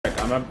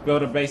gonna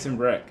build a base in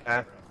brick.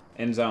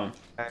 In zone.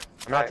 I'm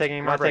not taking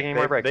any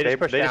more bricks. They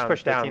just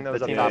push down. The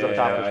team up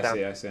top.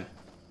 I see.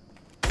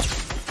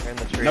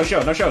 No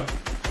shield.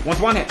 Once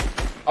one hit.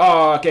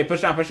 Oh, okay,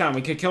 push down.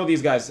 We could kill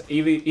these guys.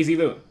 Easy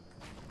loot.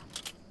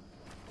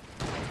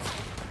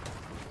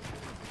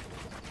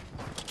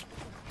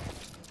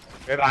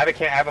 I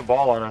have a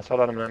ball on us.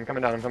 Hold on, I'm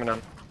coming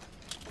down.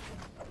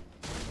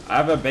 I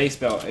have a base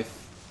built.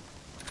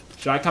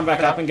 Should I come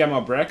back up and get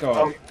more brick,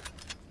 or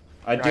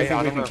I do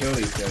think we can kill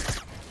these kids.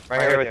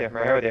 Right here with you.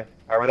 Alright,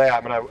 where they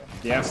at?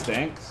 Yeah,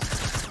 stinks.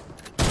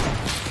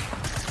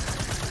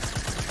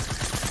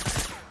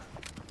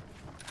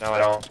 No, I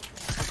don't.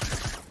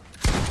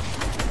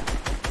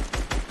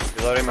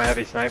 Reloading my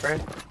heavy sniper.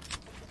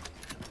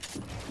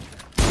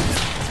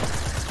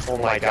 Oh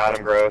my god,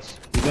 I'm gross.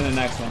 He's in the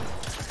next one.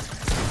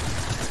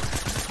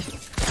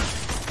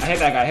 I hit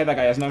that guy.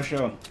 He has no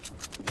shield.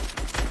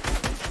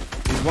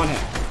 He's one hit.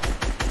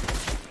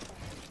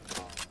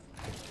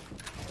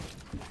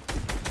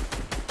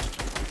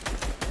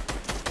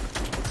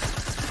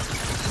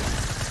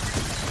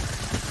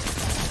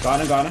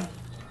 Got him.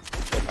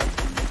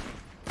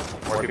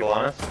 More people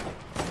on us.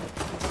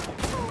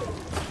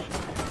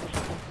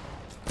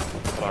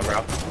 Hold on, bro.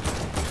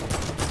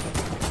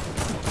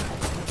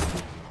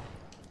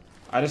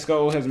 I just got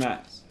all his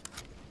mats.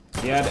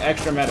 He had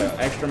extra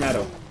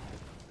metal.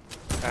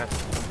 Okay.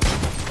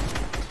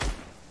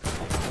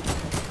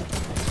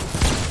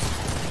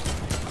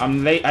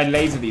 I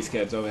laser these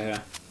kids over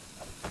here.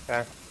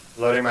 Okay.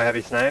 Loading my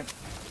heavy snipe.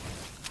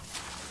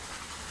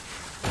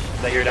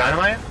 Is that your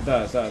dynamite?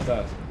 Does. I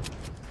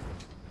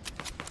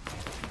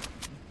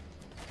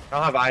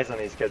don't have eyes on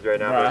these kids right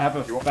now. Bro, I have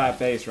a fat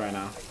base right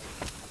now.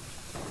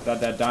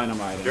 That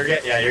dynamite. You're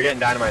getting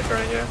dynamite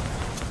thrown at you.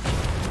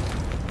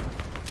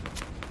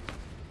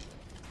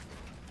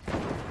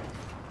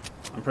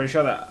 I'm pretty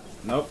sure that.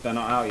 Nope, they're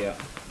not out yet.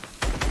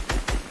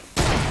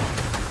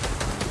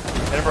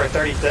 Hit him for a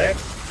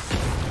 36.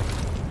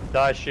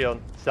 Dodge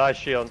shield.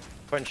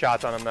 Putting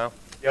shots on him though.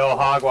 Yo,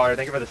 Hogwater,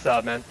 thank you for the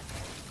sub, man.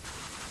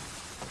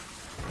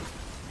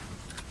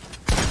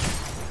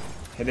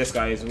 Hey, this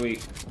guy is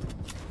weak.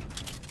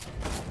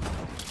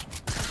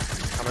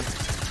 Coming.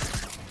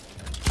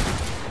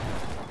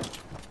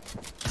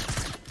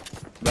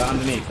 They're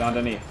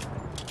underneath.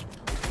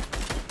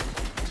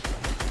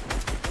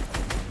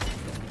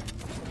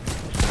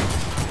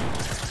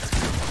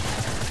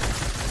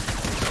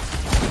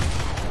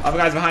 Other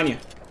guys behind you.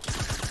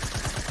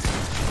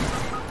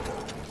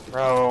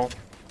 Bro.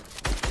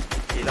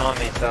 He's on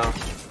me, so.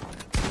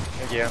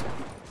 Thank you.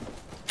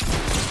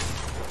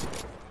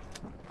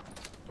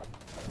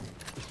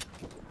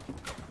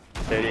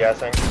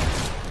 ADSing.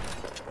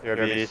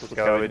 Let's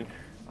go. Do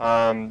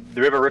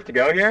we have a rift to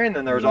go here? And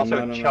then there was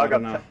also a chug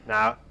up.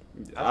 Now.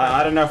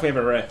 I don't know if we have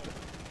a rift.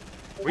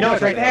 We know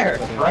it's right there.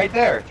 It's right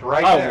there.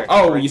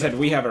 Oh, you said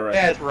we have a rift.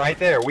 Yeah, it's right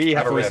there. We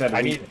have a rift.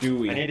 I need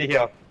to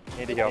heal.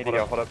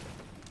 Hold up.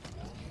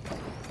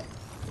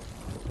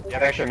 You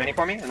have extra mini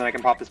for me, and then I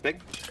can pop this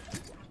big.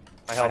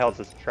 My health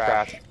is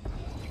trash.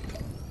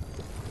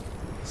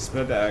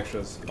 Split the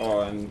extras.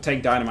 Oh, and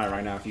take dynamite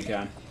right now if you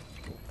can.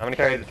 I'm gonna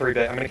carry the 3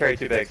 big. I'm gonna carry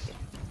 2 bigs.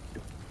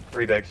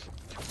 3 bigs.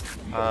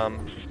 You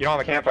don't have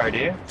a campfire, do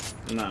you?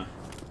 No.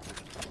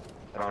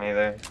 I don't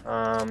either.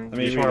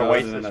 You just want to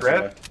waste this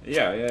rift?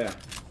 Yeah. Okay,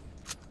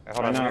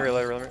 hold on, let me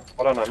reload.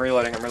 Hold on, I'm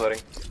reloading. Then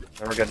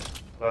we're good.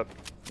 Load.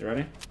 You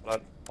ready?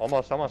 Load.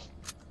 Almost. Alright,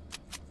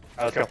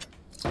 let's go.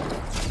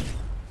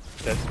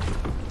 Good.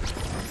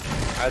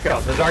 Alright, let's go.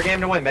 This is our game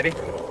to win, baby.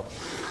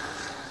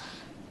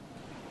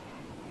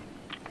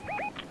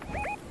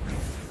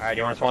 Alright,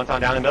 you want to swanton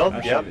down and build?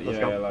 Actually, let's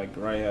go. Yeah, like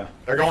right here.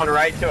 They're going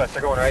right to us.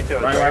 Right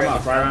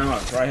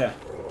here.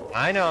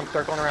 I know, I'm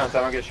circling around so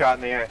I don't get shot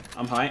in the air.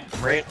 I'm high.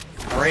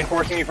 I'm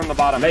reinforcing you from the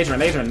bottom.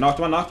 Laser. Knocked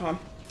one.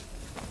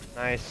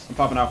 Nice. I'm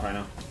popping off right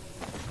now.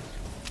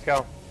 Let's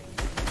go.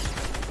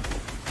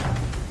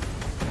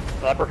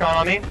 Leprechaun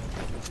on me.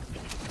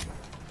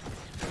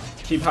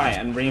 Keep high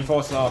and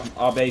reinforce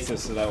our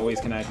bases so they're always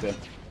connected.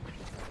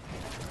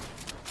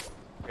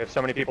 We have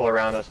so many people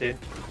around us, dude.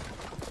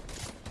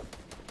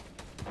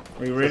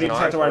 We really just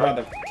have to worry about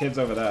the kids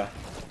over there.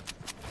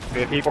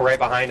 We have people right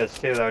behind us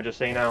too, though, just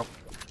so you know.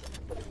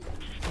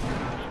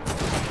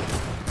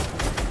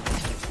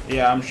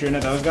 Yeah, I'm shooting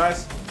at those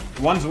guys.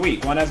 One's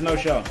weak, one has no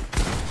shell.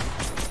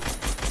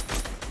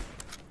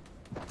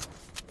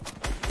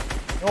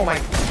 Oh my.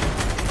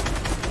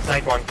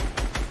 Sniped one.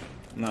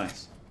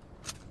 Nice.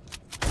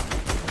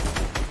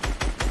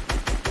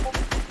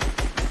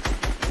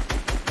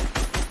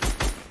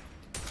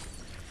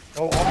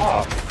 Oh,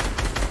 off.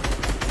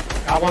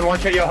 Got one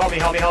shot, yo, help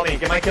me.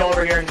 Get my kill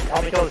over here and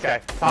help me kill this guy.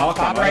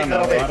 Top right,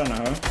 middle base. I don't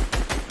know.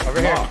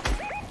 Over here.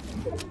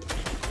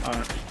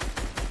 Alright.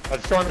 Oh,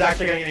 the Storm's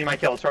actually gonna give me my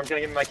kill. Storm's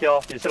gonna give me my kill.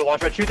 You just hit a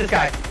launch pad. Shoot this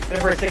guy. Hit him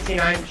for a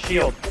 69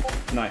 shield.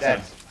 Nice.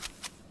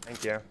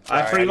 Thank you.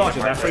 I have 3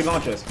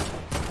 launches.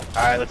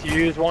 Alright, let's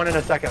use one in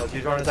a second.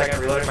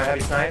 Reloading my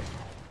heavy snipe.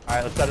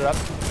 Alright, let's set it up.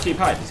 Keep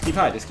high. Just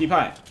keep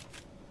high.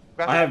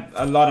 Okay. I have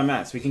a lot of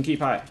mats. We can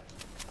keep high.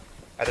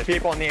 There's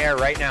people in the air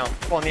right now.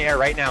 People in the air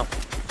right now.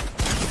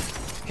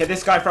 Hit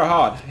this guy for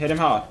hard. Hit him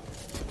hard.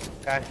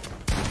 Okay.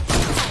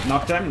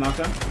 Knocked him, knocked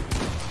him.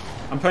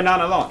 I'm putting down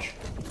a launch.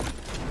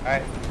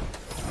 Alright.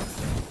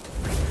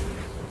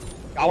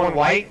 Got one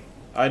white.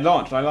 I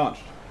launched.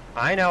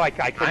 I know, I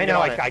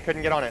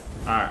couldn't get on it.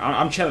 Alright,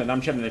 I'm chilling.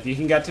 If you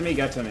can get to me,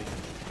 get to me.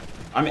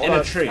 I'm in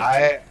a tree.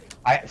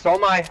 So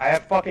am I. I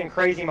have fucking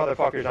crazy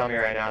motherfuckers on me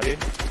right now, dude.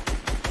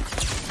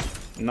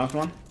 Knocked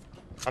one.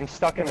 I'm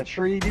stuck in the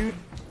tree, dude.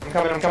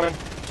 I'm coming.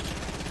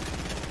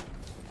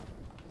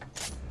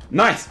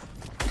 Nice!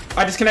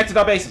 I disconnected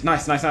our bases.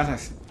 Nice.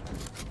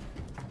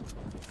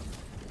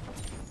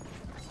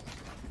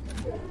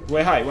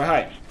 We're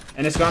high.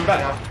 And it's going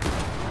back.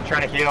 I'm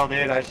trying to heal,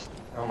 dude.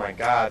 Oh my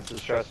god, this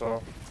is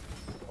stressful.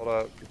 Hold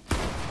up.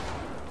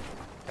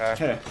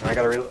 Okay. I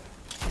gotta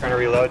trying to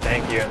reload.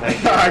 Thank you.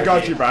 I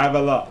got you, bro. I have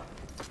a lot.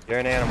 You're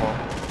an animal.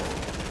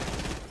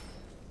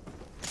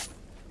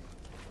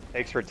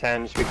 Takes for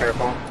 10. Just be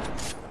careful.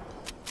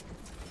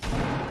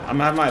 I'm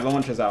gonna have my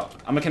launchers out.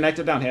 I'm gonna connect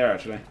it down here,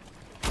 actually.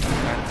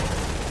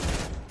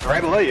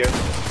 Right below you.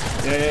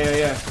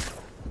 Yeah.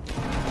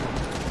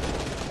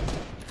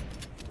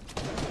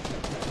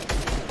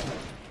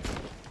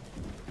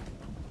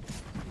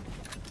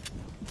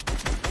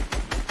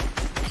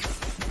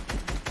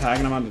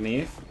 Tagging him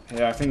underneath.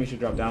 Yeah, I think we should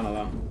drop down a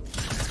lot.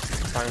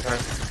 Fine.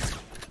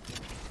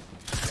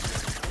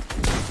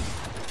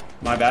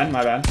 My bad.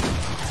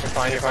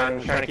 You're fine.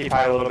 I'm trying to keep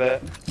high a little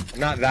bit. I'm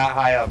not that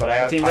high up, but I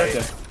have Team height.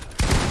 Victor.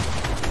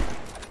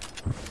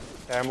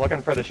 Okay, I'm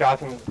looking for the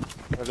shots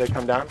as they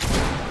come down.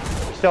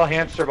 There's still a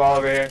hamster ball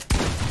over here.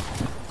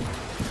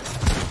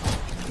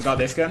 Got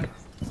this gun.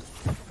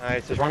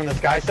 Nice. There's one in the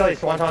sky still.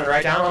 He's one on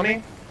right down on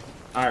me.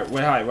 Alright,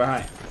 we're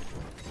high.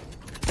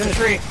 He's in the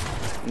tree.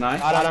 Nice.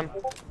 Got him.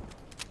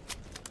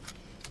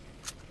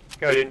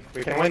 Go, dude.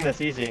 We can win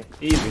this easy.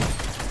 Easy.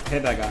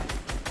 Hit that guy.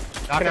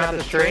 Knocking out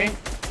this tree.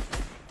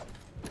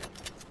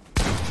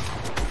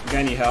 You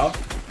got any health?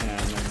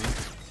 Yeah,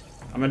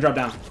 I'm gonna drop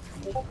down.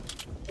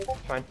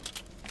 Fine.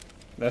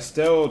 There's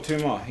still 2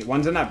 more.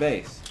 One's in that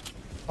base.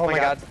 Oh my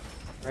god.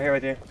 Right here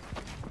with you.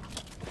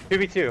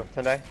 2v2,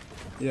 Tendai.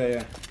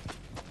 Yeah.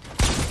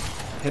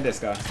 Hit this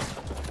guy.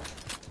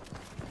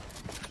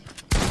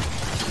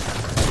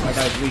 That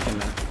guy's weak in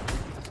there.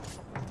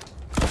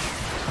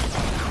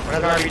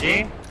 Another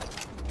RPG.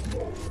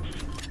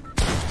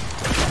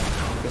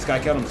 This guy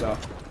killed himself.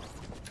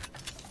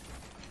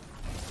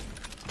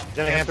 He's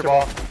in a hamster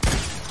ball.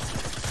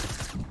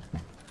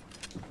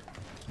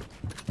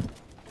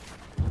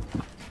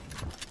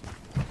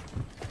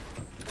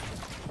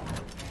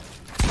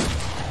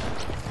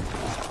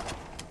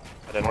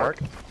 That didn't work.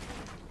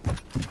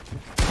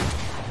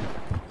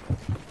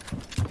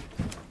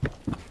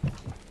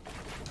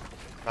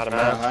 Not a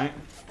mess. Alright.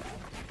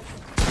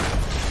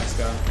 Let's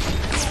go.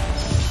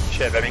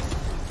 Shit, baby.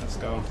 Let's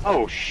go.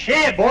 Oh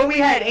shit, boy, we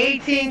had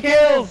 18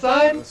 kills,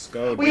 son! Let's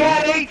go, We dude.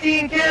 had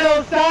 18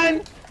 kills,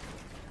 son!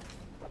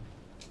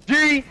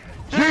 G,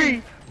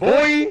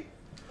 boy!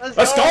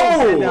 Let's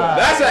go!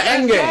 That's an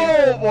end game.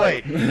 Let's go,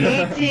 boy!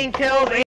 18 kills,